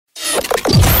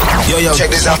Yo, check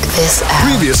this out.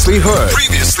 Previously heard.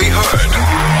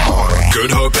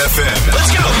 Good Hope FM.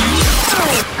 Let's go.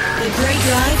 The Great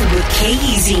Drive with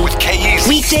K-Easy.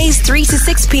 Weekdays 3 to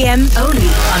 6 p.m. only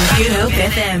on Good Hope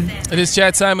FM. It is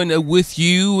Chad Simon with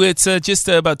you. It's just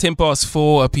about 10 past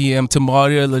 4 p.m.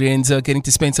 Tomorrow, Lorenzo, getting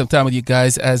to spend some time with you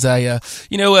guys as I,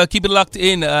 keep it locked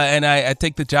in and I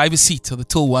take the driver's seat of the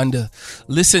Till Wonder.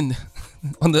 Listen,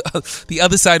 on the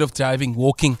other side of driving,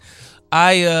 walking,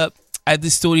 I had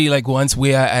this story like once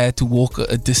where I had to walk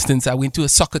a distance. I went to a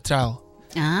soccer trial.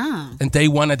 And day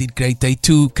 1 I did great. Day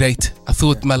 2, great. I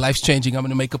thought my life's changing. I'm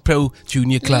going to make a pro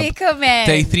junior club.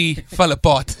 Day 3 fell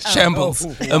apart. Shambles.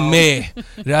 A mare.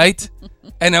 Right?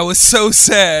 And I was so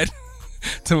sad.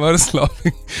 Tomorrow's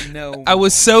laughing. No. I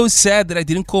was so sad that I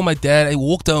didn't call my dad. I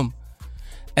walked home.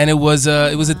 And it was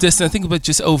a distance. I think about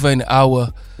just over an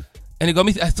hour. And it got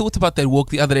me, I thought about that walk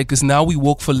the other day because now we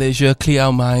walk for leisure, clear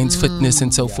our minds, fitness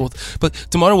and so forth. But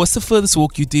tomorrow, what's the furthest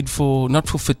walk you did not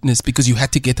for fitness because you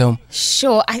had to get home?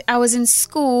 Sure. I was in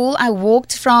school. I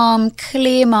walked from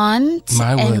Claremont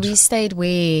and we stayed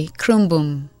where?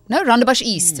 Krumbum. No, Rondebosch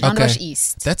East. Rondebosch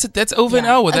East. That's over an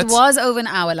hour. It was over an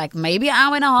hour, like maybe an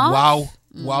hour and a half.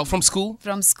 Wow, from school?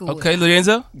 From school. Okay,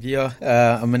 Lorenzo? Yeah,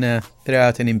 I'm going to throw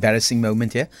out an embarrassing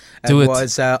moment here. It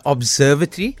was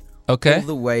Observatory. Okay. All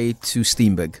the way to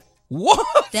Steenberg. What?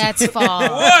 That's far.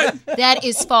 What? That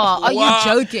is far. Are you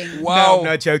joking? Wow. No, I'm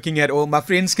not joking at all. My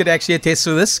friends could actually attest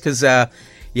to this because,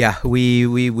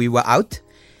 we were out.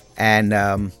 And,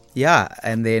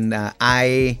 and then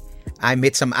I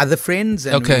met some other friends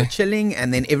and we were chilling.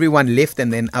 And then everyone left.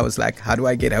 And then I was like, how do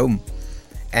I get home?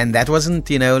 And that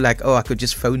wasn't, I could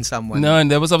just phone someone. No,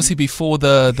 and that was obviously before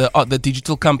the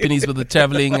digital companies with the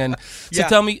traveling. And so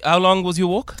tell me, how long was your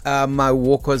walk? My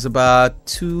walk was about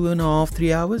 2.5,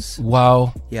 3 hours.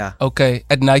 Wow. Yeah. Okay.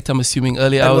 At night, I'm assuming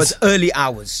early hours. It was early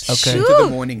hours. Okay. Into the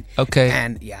morning. Okay.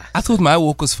 And I thought my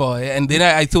walk was far, and then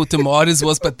I thought tomorrow's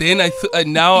was, but then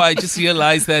now I just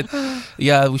realized that,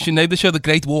 we should name the show The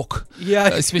Great Walk. Yeah.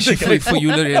 Especially for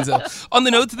you, Lorenzo. On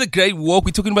the note of the Great Walk,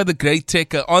 we're talking about the Great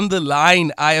Trekker. On the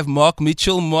line, I have Mark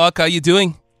Mitchell. Mark, how are you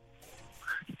doing?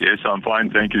 Yes, I'm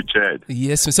fine. Thank you, Chad.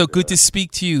 Yes, so good to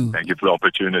speak to you. Thank you for the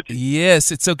opportunity.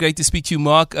 Yes, it's so great to speak to you,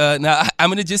 Mark. Now, I'm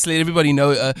going to just let everybody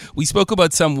know, we spoke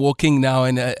about some walking now,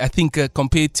 and I think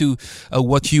compared to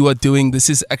what you are doing, this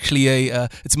is actually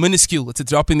it's minuscule. It's a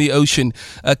drop in the ocean.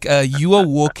 You are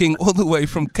walking all the way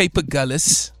from Cape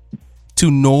Agulhas to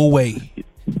Norway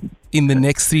in the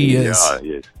next 3 years. Yeah,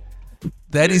 yes.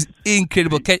 That is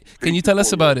incredible. Can you tell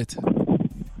us about it?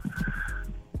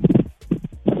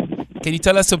 Can you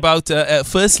tell us about,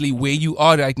 firstly, where you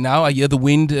are right now? I hear the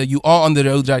wind. You are on the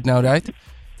road right now, right?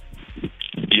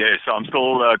 Yes, I'm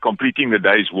still completing the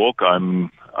day's walk. I'm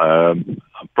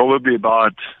probably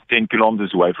about 10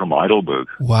 kilometers away from Heidelberg.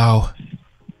 Wow.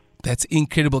 That's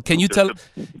incredible. Can you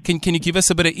can you give us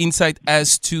a bit of insight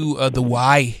as to the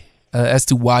why, as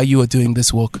to why you are doing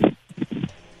this walk?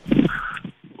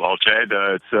 Well, Chad,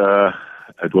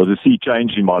 it was a sea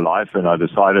change in my life, and I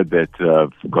decided that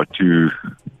I've got to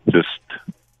just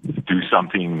do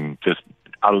something just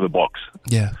out of the box.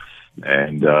 Yeah.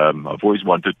 And I've always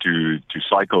wanted to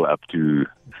cycle through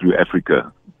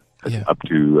Africa, up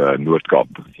to Noordkap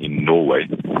in Norway,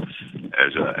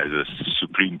 as a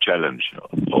supreme challenge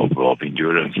of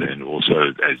endurance, and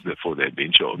also for the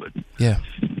adventure of it. Yeah.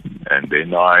 And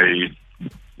then I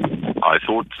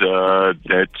thought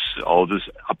that I'll just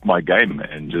up my game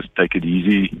and just take it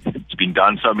easy. It's been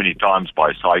done so many times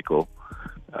by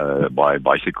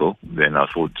bicycle. Then I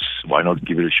thought, why not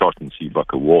give it a shot and see if I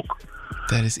can walk.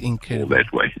 That is incredible.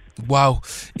 That way. Wow,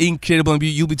 incredible.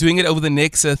 You'll be doing it over the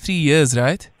next 3 years,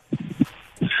 right?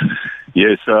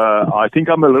 Yes, I think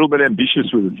I'm a little bit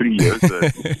ambitious with the 3 years.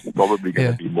 It's probably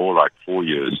going to be more like 4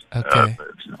 years. Okay.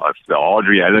 The hard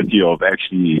reality of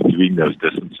actually doing those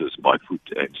distances by foot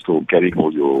and still carrying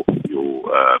all your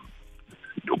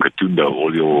katunda,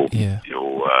 all your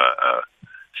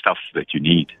stuff that you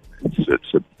need.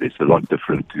 It's a lot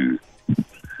different to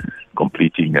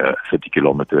completing a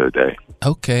 30-kilometer a day.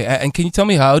 Okay, and can you tell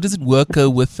me how does it work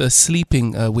with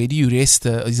sleeping? Where do you rest?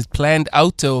 Is it planned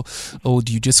out, or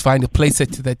do you just find a place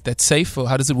that's safe, or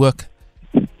how does it work?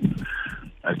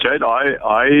 Jade,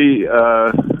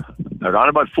 I around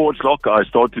about 4 o'clock, I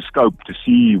start to scope to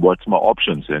see what's my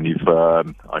options, and if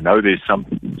I know there's some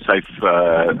safe,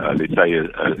 let's say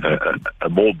a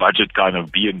more budget kind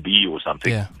of B&B or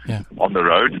something on the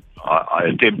road, I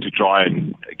attempt to try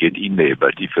and get in there.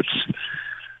 But if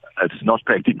it's not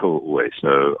practical always,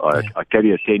 so I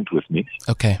carry a tent with me.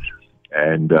 Okay.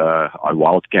 And I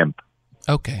wild camp.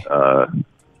 Okay.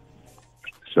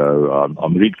 So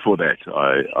I'm rigged for that.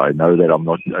 I know that I'm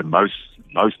not,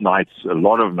 most nights, a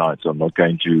lot of nights, I'm not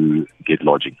going to get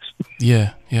lodgings.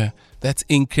 Yeah. That's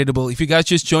incredible. If you guys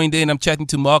just joined in, I'm chatting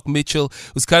to Mark Mitchell,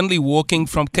 who's currently walking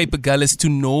from Cape Agulhas to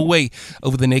Norway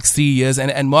over the next 3 years.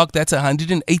 And Mark, that's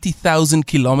 180,000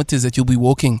 kilometers that you'll be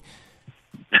walking.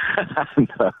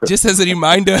 No. Just as a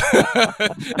reminder,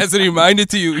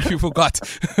 to you, if you forgot.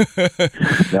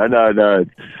 No.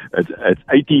 It's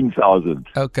 18,000.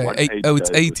 Okay.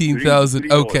 It's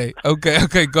 18,000. Okay.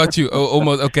 Got you.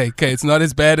 Almost. Okay. It's not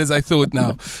as bad as I thought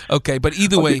now. Okay, but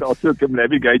either way, I'll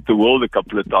circumnavigate the world a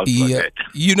couple of times. Yeah, like that.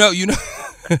 you know.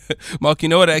 Mark, you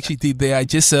know what I actually did there? I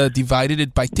just divided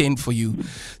it by 10 for you.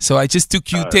 So I just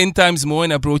took you 10 times more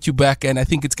and I brought you back, and I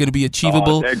think it's going to be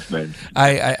achievable. Thanks, man.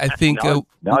 I think...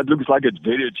 Now it looks like it's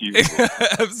very achievable.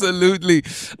 Absolutely.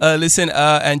 Listen,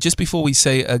 and just before we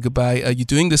say goodbye, you're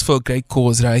doing this for a great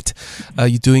cause, right?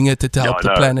 You're doing it to help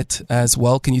the planet as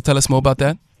well. Can you tell us more about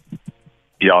that?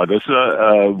 Yeah, this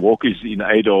walk is in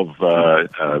aid of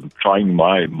trying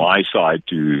my side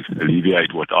to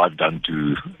alleviate what I've done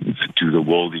to the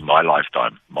world in my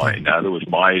lifetime. In other words,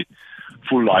 my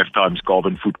full lifetime's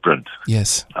carbon footprint.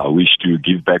 Yes. I wish to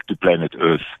give back to planet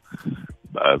Earth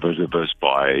vis-a-vis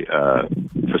by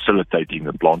facilitating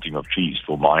the planting of trees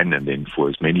for mine and then for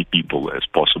as many people as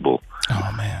possible.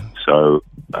 Oh, man. So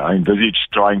I envisage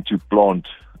trying to plant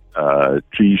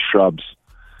trees, shrubs,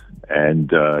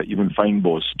 and even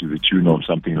fynbos to the tune of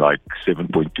something like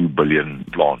 7.2 billion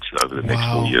plants over the next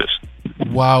 4 years.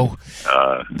 Wow.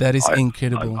 That is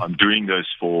incredible. I'm doing this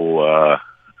for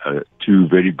two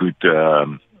very good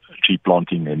tree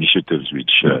planting initiatives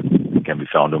which can be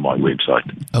found on my website.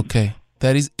 Okay.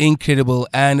 That is incredible.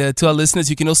 And to our listeners,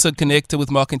 you can also connect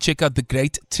with Mark and check out The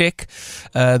Great Trek.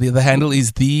 The handle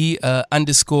is _great_trek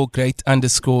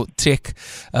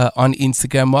on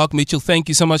Instagram. Mark Mitchell, thank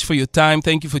you so much for your time.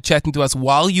 Thank you for chatting to us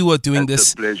while you are doing this.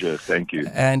 It's a pleasure. Thank you.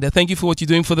 And thank you for what you're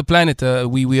doing for the planet.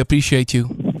 We appreciate you.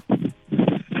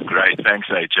 Great. Thanks,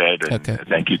 Chad. And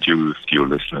thank you to your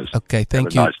listeners. Okay,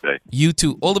 thank you. Have a nice day. You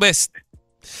too. All the best.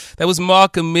 That was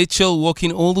Mark Mitchell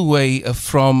walking all the way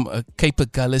from Cape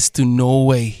Agulhas to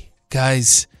Norway.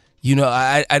 Guys, you know,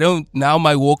 I don't, now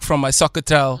my walk from my soccer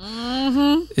towel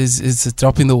is a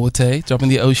drop in the water, drop in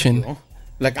the ocean.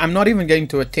 Like, I'm not even going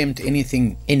to attempt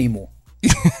anything anymore.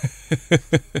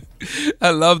 I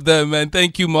love that, man.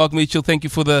 Thank you, Mark Mitchell. Thank you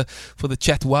for the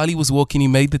chat. While he was walking, he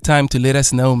made the time to let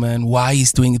us know, man, why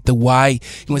he's doing it, the why.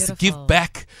 He wants to give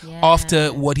back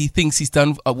after what he thinks he's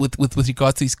done with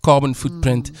regards to his carbon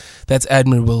footprint. That's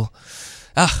admirable.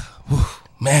 Man,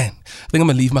 I think I'm going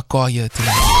to leave my car here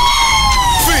tonight.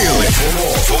 Feel it.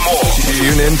 For more,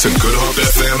 tune in to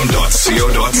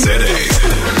goodhopefm.co.za.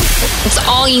 It's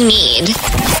all you need.